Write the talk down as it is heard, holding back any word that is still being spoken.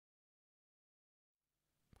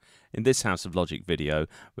In this House of Logic video,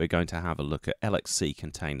 we're going to have a look at LXC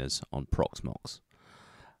containers on Proxmox.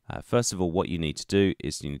 First of all, what you need to do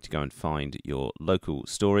is you need to go and find your local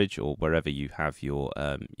storage or wherever you have your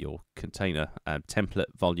container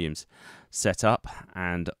template volumes set up.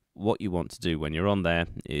 And what you want to do when you're on there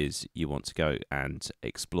is you want to go and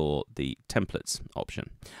explore the templates option.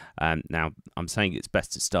 Now, I'm saying it's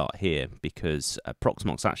best to start here because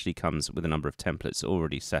Proxmox actually comes with a number of templates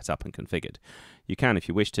already set up and configured. You can, if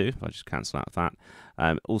you wish to, if I just cancel out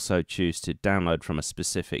that, also choose to download from a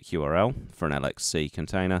specific URL for an LXC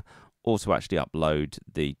container or to actually upload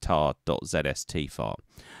the tar.zst file.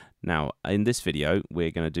 Now, in this video,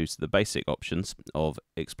 we're going to do the basic options of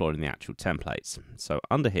exploring the actual templates. So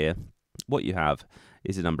under here, what you have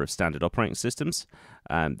is a number of standard operating systems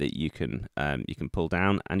that you can pull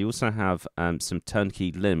down, and you also have some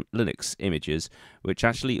turnkey Linux images, which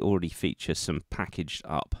actually already feature some packaged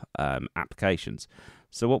up applications.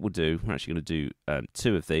 So what we'll do, we're actually going to do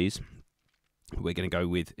two of these. We're going to go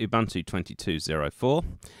with Ubuntu 22.04,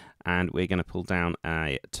 and we're going to pull down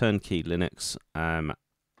a turnkey Linux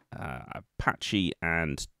Apache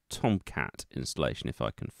and Tomcat installation, if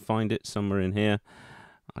I can find it somewhere in here.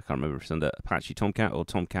 I can't remember if it's under Apache Tomcat or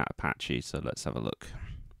Tomcat Apache, so let's have a look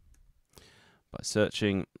by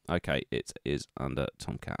searching. Okay, it is under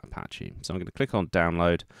Tomcat Apache. So I'm going to click on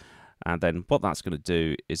download, and then what that's going to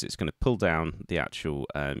do is it's going to pull down the actual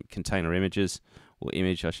container images, or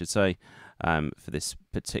image I should say, for this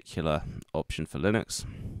particular option for Linux.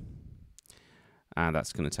 And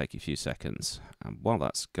that's going to take a few seconds. And while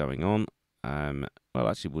that's going on, well,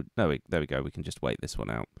 actually, there we go. We can just wait this one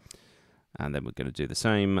out. And then we're going to do the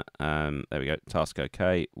same. There we go. Task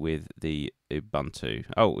OK with the Ubuntu.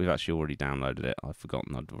 Oh, we've actually already downloaded it. I've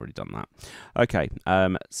forgotten I'd already done that. Okay,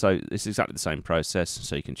 so it's exactly the same process.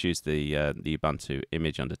 So you can choose the Ubuntu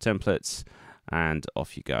image under templates, and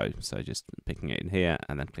off you go. So just picking it in here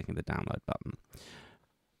and then clicking the download button.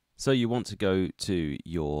 So you want to go to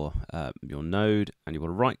your node, and you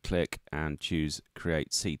want to right-click and choose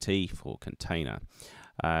Create CT for Container.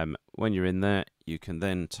 When you're in there, you can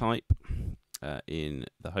then type in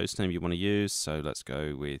the hostname you want to use. So let's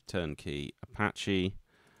go with Turnkey Apache,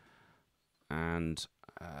 and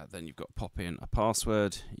then you've got to pop in a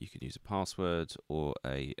password. You can use a password or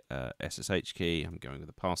a SSH key. I'm going with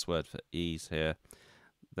a password for ease here.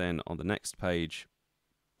 Then on the next page,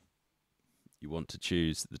 you want to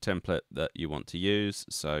choose the template that you want to use.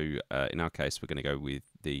 So in our case, we're going to go with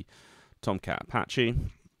the Tomcat Apache,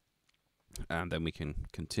 and then we can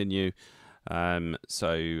continue. No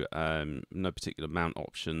particular mount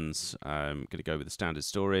options. I'm going to go with the standard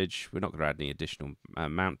storage. We're not going to add any additional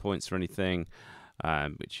mount points or anything,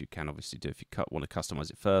 which you can obviously do if you want to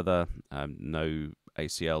customize it further. No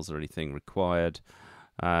ACLs or anything required.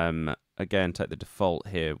 Again, take the default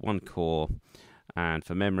here, 1 core. And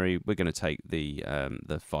for memory, we're going to take the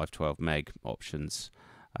 512 meg options.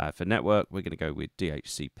 For network, we're going to go with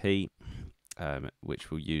DHCP,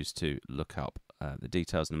 which we'll use to look up the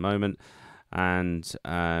details in a moment. And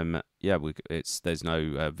yeah, there's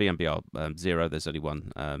no VMBR 0. There's only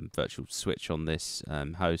one virtual switch on this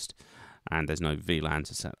host, and there's no VLAN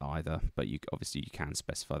to set either. But obviously you can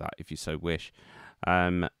specify that if you so wish.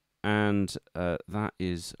 And that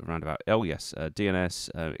is around about, oh yes,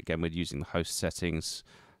 DNS, again, we're using the host settings,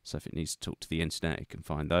 so if it needs to talk to the internet, it can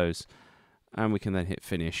find those. And we can then hit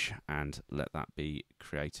finish and let that be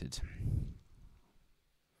created.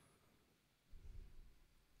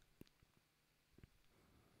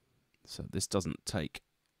 So this doesn't take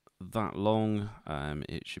that long,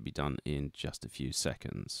 it should be done in just a few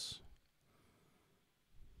seconds.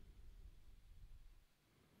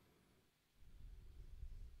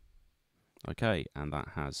 Okay, and that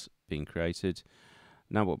has been created.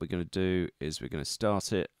 Now what we're going to do is we're going to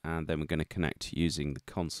start it, and then we're going to connect using the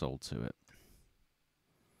console to it.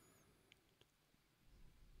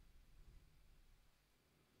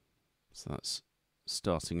 So that's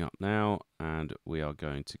starting up now, and we are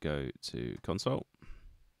going to go to console.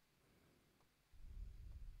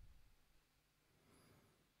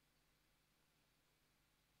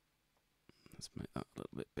 Let's make that a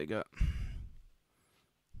little bit bigger.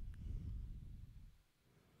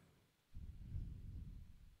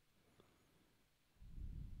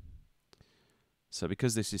 So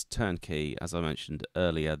because this is turnkey, as I mentioned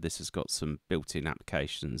earlier, this has got some built-in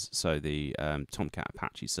applications. So the Tomcat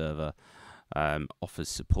Apache server offers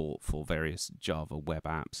support for various Java web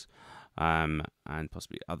apps and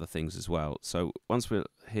possibly other things as well. So once we're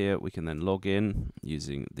here, we can then log in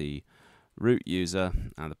using the root user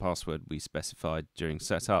and the password we specified during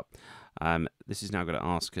setup. this is now going to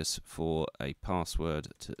ask us for a password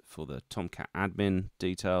for the Tomcat admin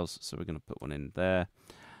details. So we're going to put one in there,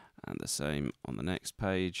 and the same on the next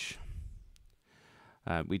page.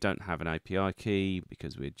 We don't have an API key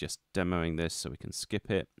because we're just demoing this, so we can skip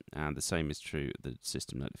it. And the same is true of the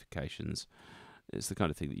system notifications. It's the kind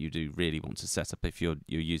of thing that you do really want to set up if you're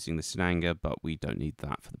using this in anger, but we don't need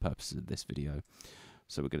that for the purposes of this video.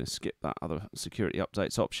 So we're going to skip that other security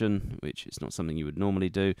updates option, which is not something you would normally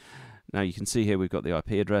do. Now you can see here we've got the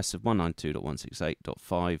IP address of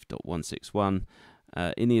 192.168.5.161.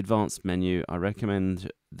 In the advanced menu, I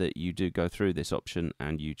recommend that you do go through this option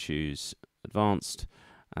and you choose advanced,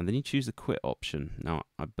 and then you choose the quit option. Now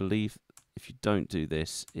I believe if you don't do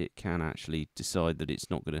this, it can actually decide that it's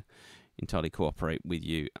not going to entirely cooperate with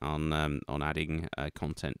you on adding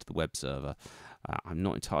content to the web server. I'm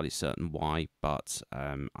not entirely certain why, but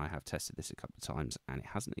I have tested this a couple of times and it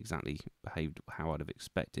hasn't exactly behaved how I'd have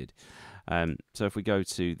expected. So if we go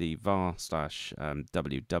to the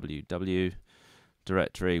var/www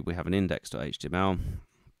directory, we have an index.html,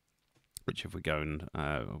 which if we go and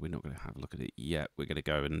we're not going to have a look at it yet, we're going to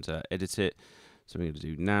go and edit it. So we're going to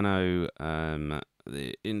do nano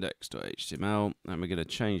the index.html, and we're going to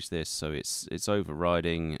change this so it's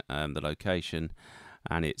overriding the location,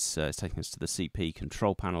 and it's taking us to the CP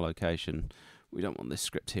control panel location. We don't want this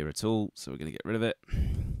script here at all, so we're going to get rid of it.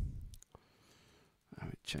 And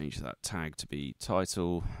we change that tag to be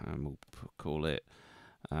title, and we'll call it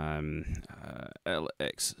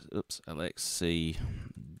LXC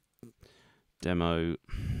demo,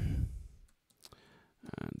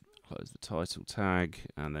 and close the title tag,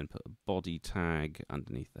 and then put a body tag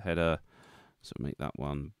underneath the header. So make that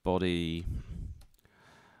one body,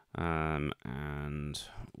 and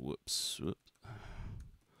whoops,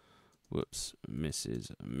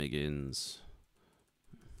 Mrs. Miggins.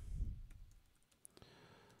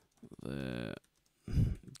 There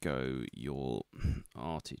go your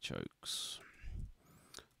artichokes,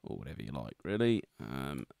 or whatever you like, really.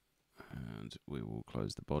 And we will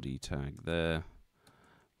close the body tag there,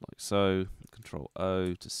 like so. Control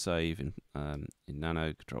O to save in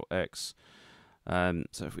Nano. Control X.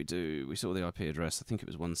 So if we saw the IP address. I think it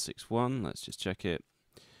was 161. Let's just check it.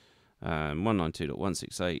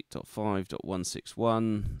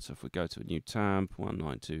 192.168.5.161. So if we go to a new tab,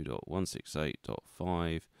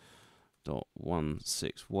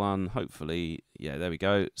 192.168.5.161. Hopefully, yeah, there we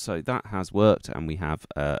go. So that has worked, and we have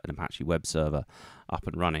an Apache web server up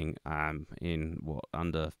and running in what,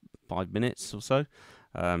 under 5 minutes or so.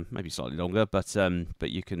 Maybe slightly longer, but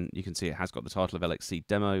you can see it has got the title of LXC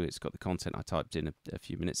demo. It's got the content I typed in a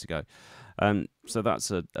few minutes ago. So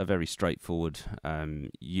that's a very straightforward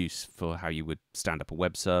use for how you would stand up a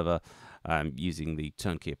web server using the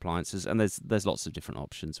turnkey appliances. And there's lots of different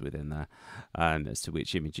options within there as to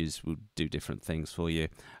which images will do different things for you.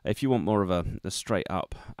 If you want more of a straight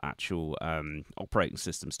up actual operating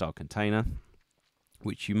system style container,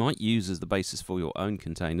 which you might use as the basis for your own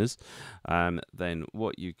containers, then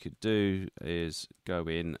what you could do is go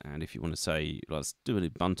in, and if you want to say, let's do an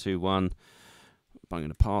Ubuntu one, bang in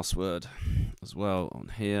a password as well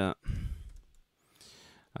on here,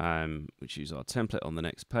 which use our template on the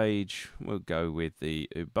next page. We'll go with the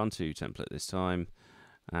Ubuntu template this time,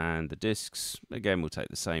 and the disks, again, we'll take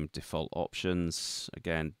the same default options,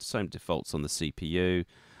 again, same defaults on the CPU.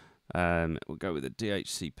 We'll go with the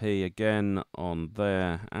DHCP again on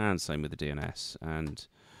there, and same with the DNS, and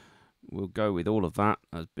we'll go with all of that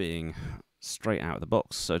as being straight out of the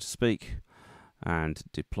box, so to speak, and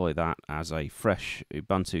deploy that as a fresh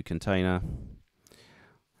Ubuntu container.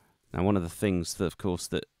 Now, one of the things that, of course,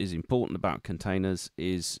 that is important about containers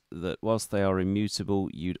is that whilst they are immutable,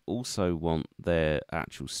 you'd also want their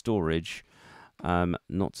actual storage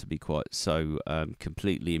not to be quite so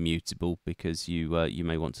completely immutable, because you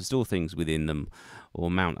may want to store things within them or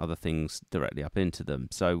mount other things directly up into them.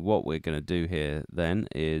 So what we're going to do here then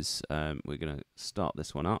is we're going to start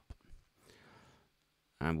this one up,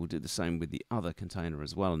 and we'll do the same with the other container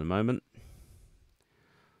as well in a moment,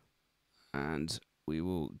 and we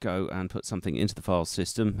will go and put something into the file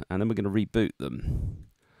system, and then we're going to reboot them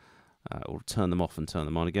or turn them off and turn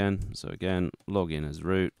them on again. So again, log in as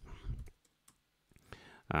root.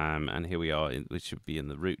 And here we are, which should be in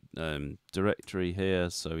the root directory here.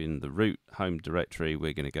 So in the root home directory,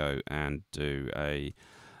 we're going to go and do a,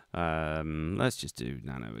 let's just do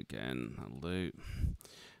nano again. That'll do.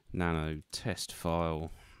 Nano test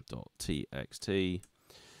file.txt.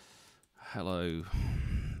 Hello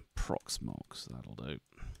Proxmox, that'll do.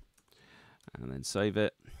 And then save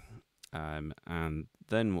it. And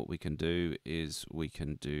then what we can do is we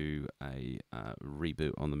can do a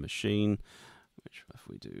reboot on the machine. which if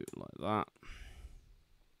we do like that,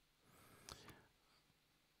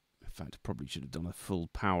 in fact, I probably should have done a full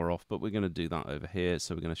power off, but we're going to do that over here.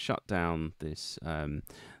 So we're going to shut down this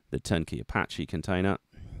the turnkey Apache container.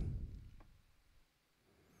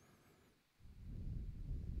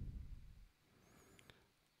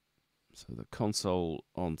 So the console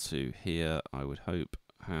onto here, I would hope,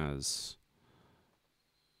 has...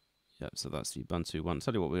 Yeah, so that's the Ubuntu one.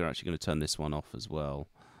 Tell you what, we're actually going to turn this one off as well,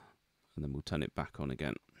 and then we'll turn it back on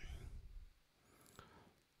again.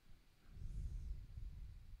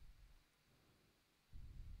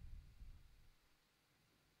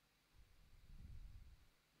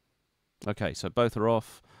 Okay, so both are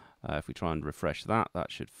off. If we try and refresh that,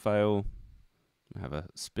 that should fail. We have a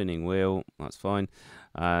spinning wheel, that's fine.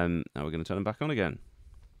 Now we're going to turn them back on again.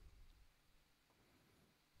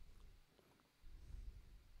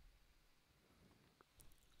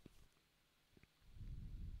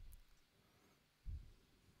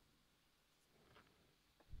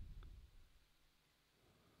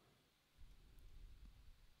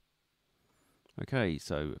 Okay,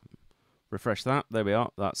 so refresh that. There we are.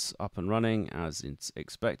 That's up and running as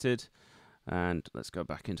expected. And let's go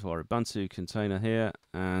back into our Ubuntu container here,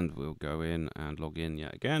 and we'll go in and log in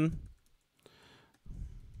yet again.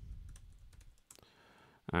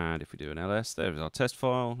 And if we do an ls, there's our test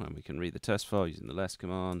file, and we can read the test file using the ls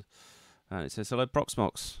command. And it says hello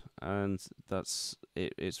Proxmox, and that's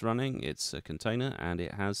it. It's running. It's a container, and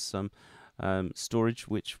it has some storage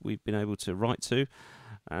which we've been able to write to,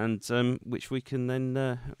 and which we can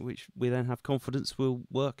then which we then have confidence will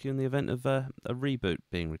work in the event of a reboot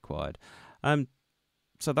being required.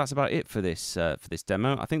 So that's about it for this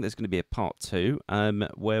demo. I think there's going to be a part 2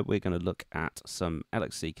 where we're going to look at some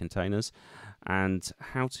LXC containers and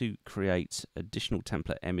how to create additional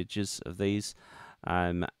template images of these,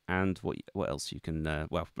 and what else you can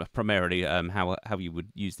well, primarily how you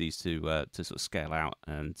would use these to sort of scale out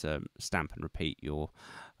and stamp and repeat your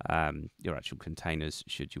actual containers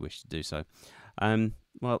should you wish to do so.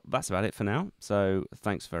 Well, that's about it for now. So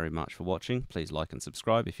thanks very much for watching. Please like and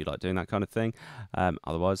subscribe if you like doing that kind of thing.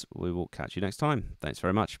 Otherwise, we will catch you next time. Thanks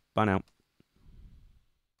very much. Bye now.